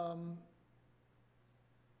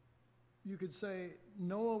 You could say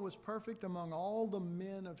Noah was perfect among all the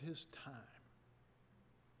men of his time.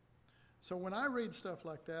 So when I read stuff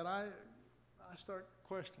like that, I start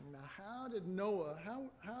questioning, now how did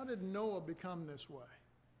Noah become this way?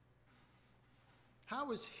 How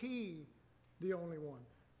was he the only one?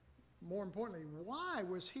 More importantly, why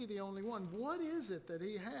was he the only one? What is it that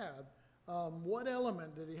he had? What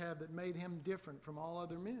element did he have that made him different from all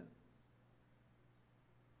other men?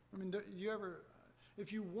 I mean, do you ever,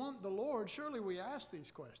 if you want the Lord, surely we ask these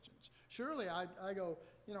questions. Surely I go,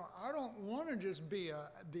 I don't want to just be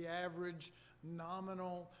the average,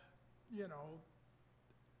 nominal,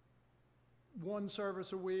 one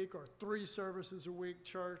service a week or 3 services a week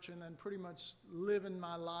church, and then pretty much living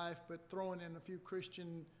my life, but throwing in a few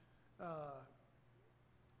Christian,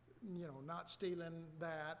 not stealing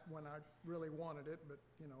that when I really wanted it, but,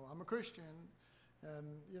 I'm a Christian, and,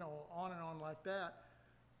 on and on like that.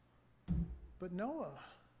 But Noah,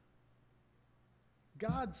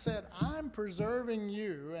 God said, I'm preserving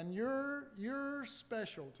you, and you're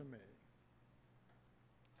special to me.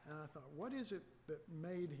 And I thought, what is it that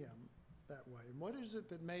made him that way? And what is it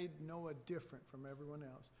that made Noah different from everyone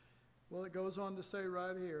else? Well, it goes on to say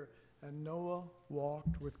right here, and Noah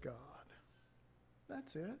walked with God.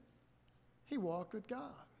 That's it. He walked with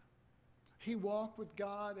God. He walked with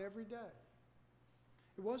God every day.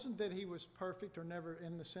 It wasn't that he was perfect or never,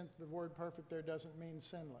 in the sense the word perfect there doesn't mean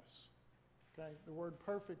sinless. Okay? The word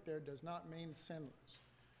perfect there does not mean sinless.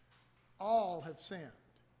 All have sinned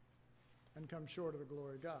and come short of the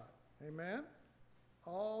glory of God. Amen?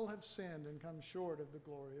 All have sinned and come short of the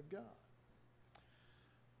glory of God.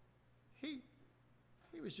 He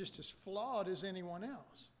was just as flawed as anyone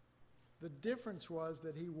else. The difference was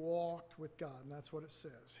that he walked with God, and that's what it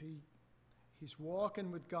says. He's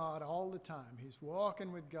walking with God all the time. He's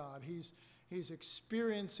walking with God. He's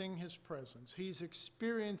experiencing his presence. He's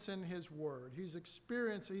experiencing his word.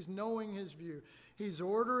 He's knowing his view. He's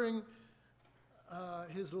ordering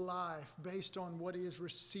his life based on what he has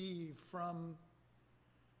received from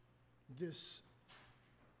this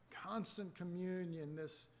constant communion,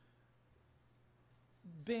 this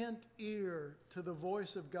bent ear to the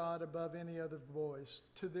voice of God above any other voice,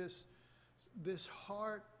 to this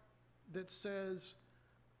heart that says,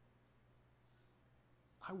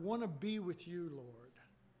 I want to be with you, Lord.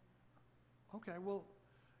 Okay, well,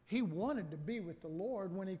 he wanted to be with the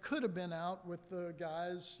Lord when he could have been out with the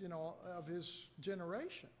guys, of his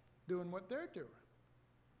generation, doing what they're doing.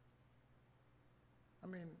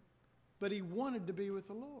 But he wanted to be with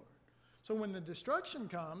the Lord. So when the destruction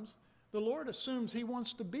comes, the Lord assumes he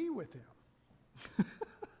wants to be with him.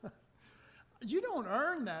 You don't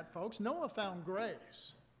earn that, folks. Noah found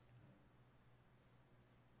grace.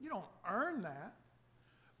 You don't earn that.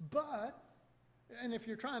 And if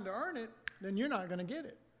you're trying to earn it, then you're not going to get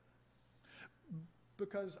it.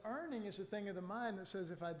 Because earning is a thing of the mind that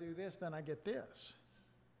says, if I do this, then I get this.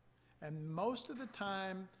 And most of the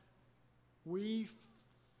time, we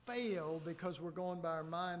fail because we're going by our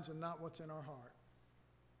minds and not what's in our heart.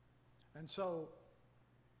 And so,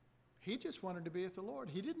 he just wanted to be with the Lord.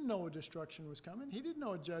 He didn't know a destruction was coming. He didn't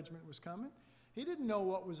know a judgment was coming. He didn't know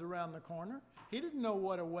what was around the corner. He didn't know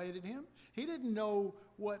what awaited him. He didn't know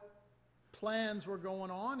what plans were going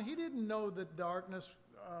on. He didn't know the darkness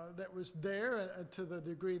that was there to the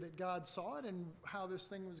degree that God saw it and how this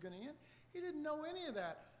thing was going to end. He didn't know any of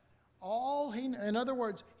that. In other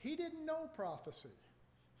words, he didn't know prophecy.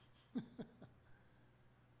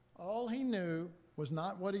 All he knew was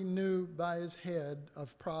not what he knew by his head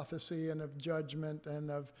of prophecy and of judgment and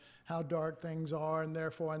of how dark things are and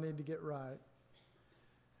therefore I need to get right.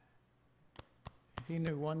 He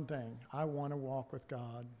knew one thing. I want to walk with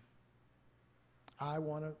God.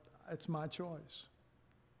 It's my choice.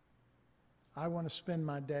 I want to spend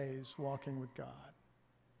my days walking with God.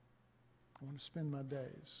 I want to spend my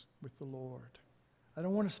days with the Lord. I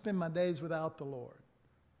don't want to spend my days without the Lord.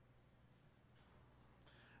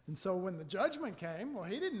 And so when the judgment came, well,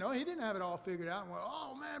 he didn't know. He didn't have it all figured out. And well,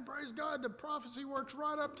 oh, man, praise God, the prophecy works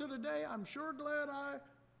right up to today. I'm sure glad I...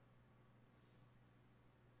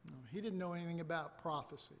 No, he didn't know anything about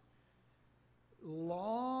prophecy.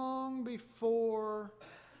 Long before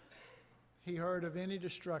he heard of any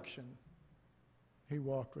destruction, he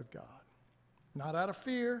walked with God. Not out of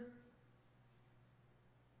fear,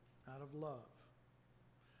 out of love.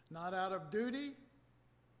 Not out of duty,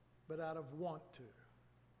 but out of want to.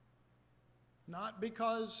 Not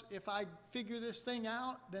because if I figure this thing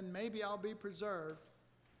out, then maybe I'll be preserved.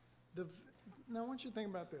 Now, I want you to think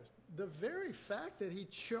about this. The very fact that he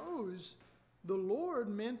chose the Lord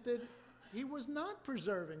meant that he was not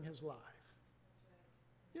preserving his life.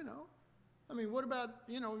 You know, I mean, what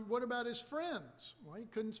about his friends? Well, he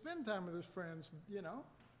couldn't spend time with his friends, you know.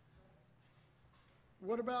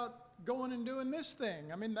 What about going and doing this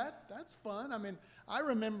thing? I mean, that's fun. I mean, I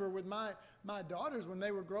remember with my daughters when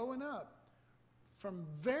they were growing up, from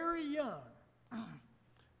very young,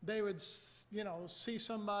 they would, you know, see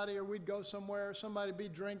somebody, or we'd go somewhere, somebody be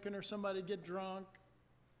drinking or somebody get drunk,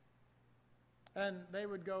 and they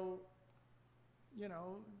would go, you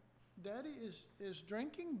know, Daddy, is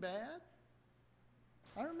drinking bad?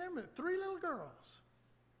 I remember 3 little girls,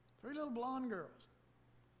 3 little blonde girls,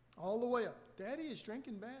 all the way up. Daddy, is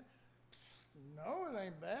drinking bad? No, it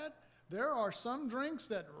ain't bad. There are some drinks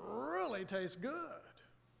that really taste good.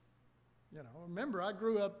 You know, remember, I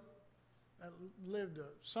grew up, I lived a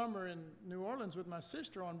summer in New Orleans with my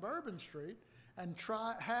sister on Bourbon Street, and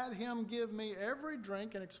had him give me every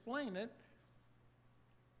drink and explain it,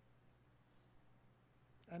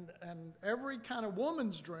 and every kind of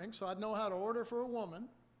woman's drink, so I'd know how to order for a woman.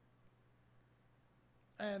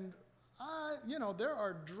 And you know, there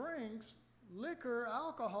are drinks, liquor,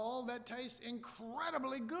 alcohol that taste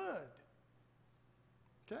incredibly good.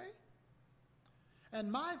 Okay? And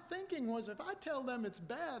my thinking was, if I tell them it's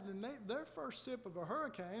bad, then their first sip of a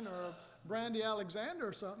Hurricane or a Brandy Alexander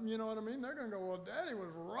or something, you know what I mean? They're going to go, well, Daddy was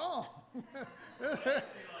wrong.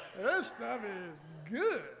 This stuff is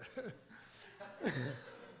good.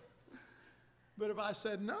 But if I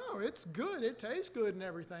said, no, it's good, it tastes good and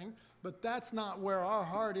everything, but that's not where our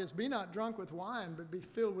heart is. Be not drunk with wine, but be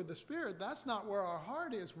filled with the Spirit. That's not where our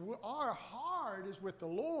heart is. Our heart is with the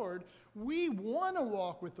Lord. We want to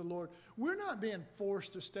walk with the Lord. We're not being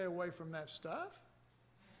forced to stay away from that stuff.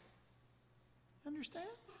 Understand?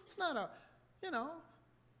 It's not a, you know,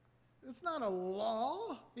 it's not a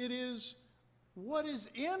law. It is what is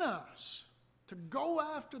in us to go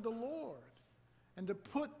after the Lord and to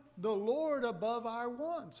put the Lord above our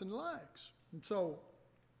wants and likes. And so,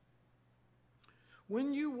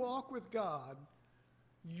 when you walk with God,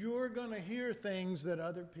 you're going to hear things that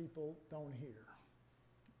other people don't hear.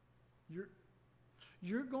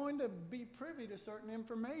 You're going to be privy to certain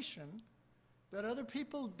information that other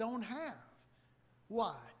people don't have.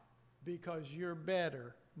 Why? Because you're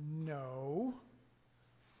better. No.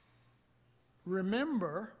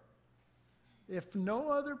 Remember, if no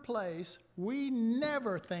other place, we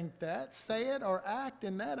never think that, say it, or act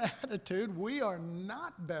in that attitude. We are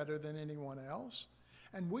not better than anyone else.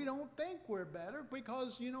 And we don't think we're better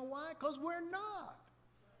because, you know why? Because we're not.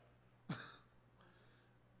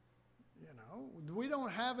 You know, we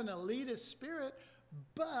don't have an elitist spirit,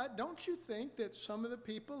 but don't you think that some of the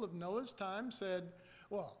people of Noah's time said,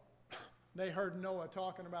 well, they heard Noah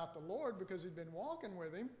talking about the Lord because he'd been walking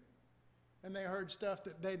with him, and they heard stuff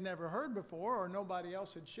that they'd never heard before or nobody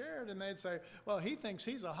else had shared, and they'd say, well, he thinks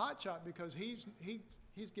he's a hotshot because he's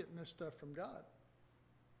getting this stuff from God.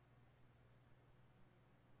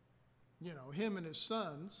 You know, him and his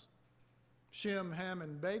sons, Shem, Ham,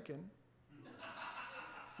 and Bacon,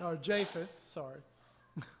 or Japheth, sorry.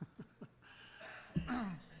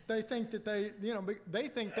 They think that they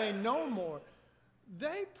think they know more.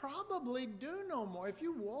 They probably do know more. If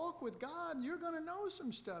you walk with God, you're going to know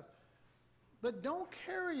some stuff. But don't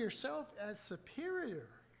carry yourself as superior.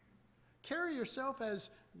 Carry yourself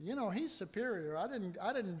as, you know, he's superior. I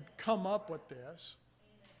didn't come up with this.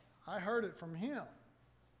 I heard it from him.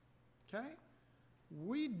 Okay?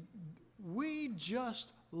 We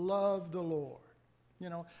just love the Lord. You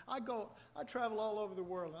know, I travel all over the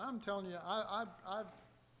world, and I'm telling you, I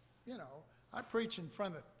preach in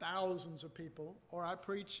front of thousands of people, or I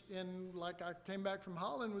preach in, like I came back from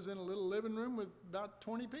Holland, was in a little living room with about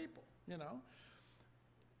 20 people, you know.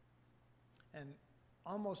 And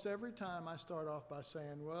almost every time I start off by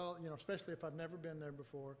saying, well, you know, especially if I've never been there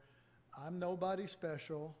before, I'm nobody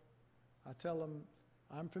special. I tell them,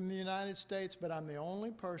 I'm from the United States, but I'm the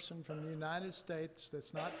only person from the United States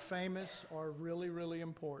that's not famous or really, really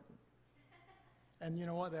important. And you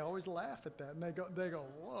know what? They always laugh at that. And they go,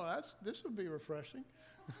 whoa, this would be refreshing.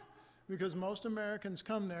 Because most Americans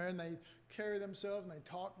come there and they carry themselves and they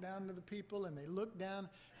talk down to the people and they look down.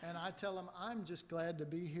 And I tell them, I'm just glad to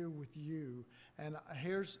be here with you. And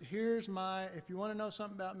here's my, if you want to know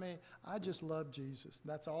something about me, I just love Jesus.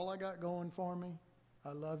 That's all I got going for me.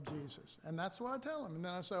 I love Jesus. And that's what I tell them. And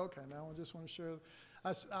then I say, okay, now I just want to share.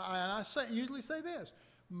 I usually say this.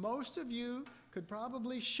 Most of you could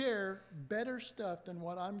probably share better stuff than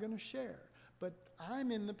what I'm going to share. But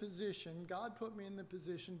I'm in the position, God put me in the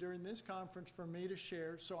position during this conference for me to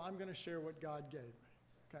share, so I'm going to share what God gave me.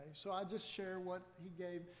 Okay? So I just share what he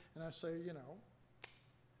gave, and I say, you know,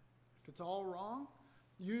 if it's all wrong,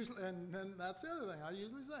 usually, and then that's the other thing I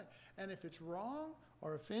usually say. And if it's wrong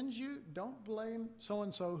or offends you, don't blame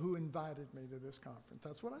so-and-so who invited me to this conference.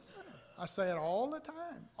 That's what I say. I say it all the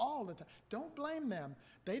time, all the time. Don't blame them.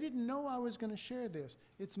 They didn't know I was going to share this.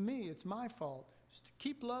 It's me. It's my fault. Just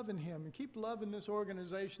keep loving him and keep loving this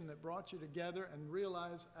organization that brought you together, and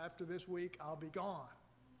realize after this week I'll be gone.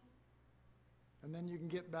 And then you can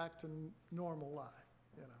get back to normal life,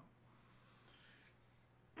 you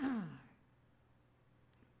know.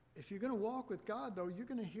 If you're going to walk with God, though, you're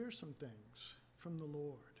going to hear some things from the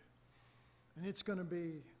Lord. And it's going to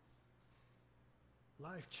be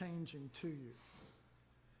life-changing to you.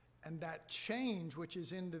 And that change, which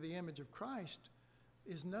is into the image of Christ,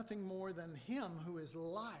 is nothing more than him who is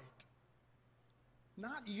light.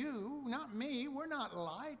 Not you, not me, we're not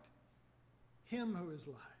light. Him who is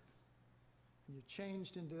light. And you're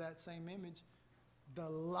changed into that same image. The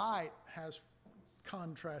light has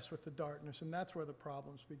contrast with the darkness, and that's where the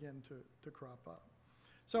problems begin to crop up.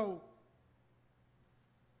 So,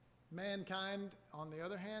 mankind, on the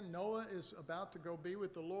other hand, Noah is about to go be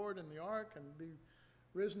with the Lord in the ark and be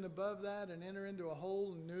risen above that and enter into a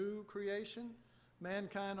whole new creation.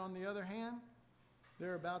 Mankind, on the other hand,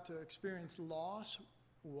 they're about to experience loss.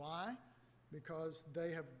 Why? Because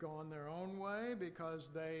they have gone their own way,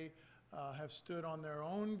 because they have stood on their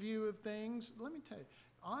own view of things. Let me tell you,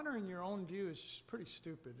 honoring your own view is just pretty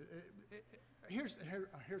stupid. Here's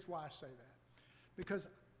why I say that. Because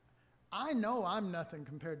I know I'm nothing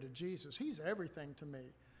compared to Jesus. He's everything to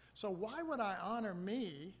me. So why would I honor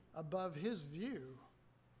me above his view?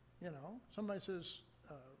 You know, somebody says,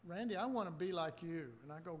 Randy, I want to be like you.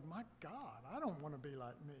 And I go, my God, I don't want to be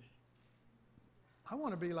like me. I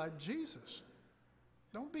want to be like Jesus.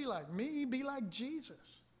 Don't be like me, be like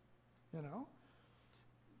Jesus. You know?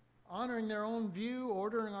 Honoring their own view,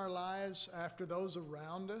 ordering our lives after those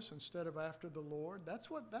around us instead of after the Lord. That's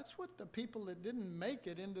what the people that didn't make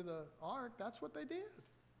it into the ark, that's what they did.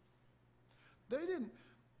 They didn't,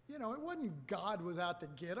 you know, it wasn't God was out to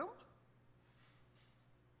get them.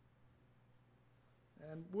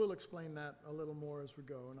 And we'll explain that a little more as we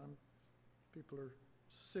go. And people are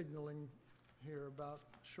signaling here about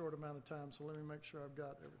a short amount of time, so let me make sure I've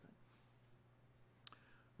got everything.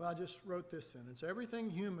 Well, I just wrote this sentence. Everything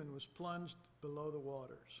human was plunged below the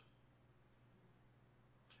waters.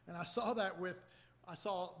 And I saw that I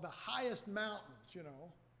saw the highest mountains, you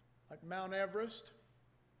know, like Mount Everest.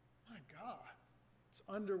 My God, it's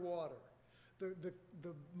underwater. The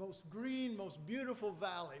most green, most beautiful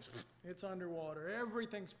valleys, it's underwater.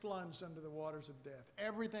 Everything's plunged under the waters of death.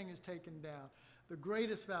 Everything is taken down. The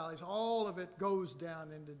greatest valleys, all of it goes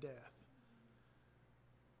down into death.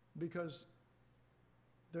 Because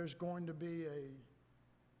there's going to be a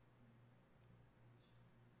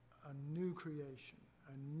new creation,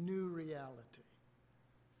 a new reality.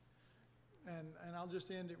 And I'll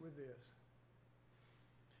just end it with this.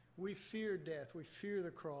 We fear death. We fear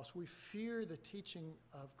the cross. We fear the teaching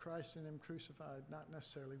of Christ and him crucified. Not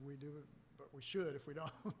necessarily we do, but we should if we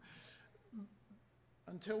don't.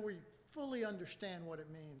 Until we fully understand what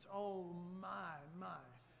it means. Oh, my.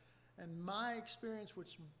 And my experience,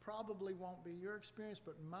 which probably won't be your experience,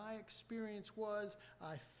 but my experience was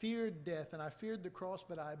I feared death and I feared the cross,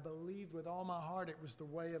 but I believed with all my heart it was the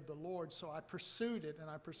way of the Lord. So I pursued it,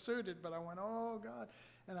 but I went, oh, God.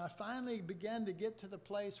 And I finally began to get to the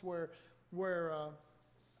place where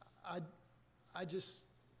I just,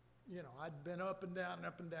 you know, I'd been up and down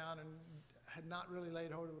and had not really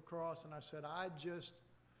laid hold of the cross. And I said, I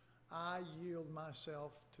yield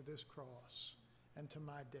myself to this cross and to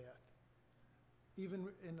my death, even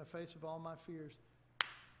in the face of all my fears.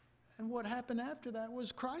 And what happened after that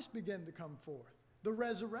was Christ began to come forth. The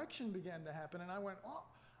resurrection began to happen. And I went, oh,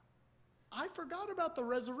 I forgot about the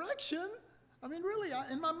resurrection. I mean, really,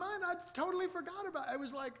 in my mind, I totally forgot about it. It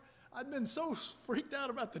was like I'd been so freaked out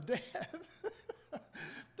about the death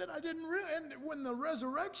that I didn't really, and when the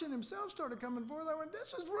resurrection himself started coming forth, I went,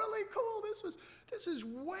 this is really cool. This is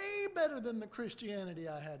way better than the Christianity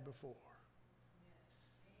I had before.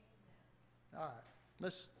 All right,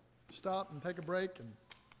 let's stop and take a break, and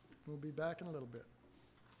we'll be back in a little bit.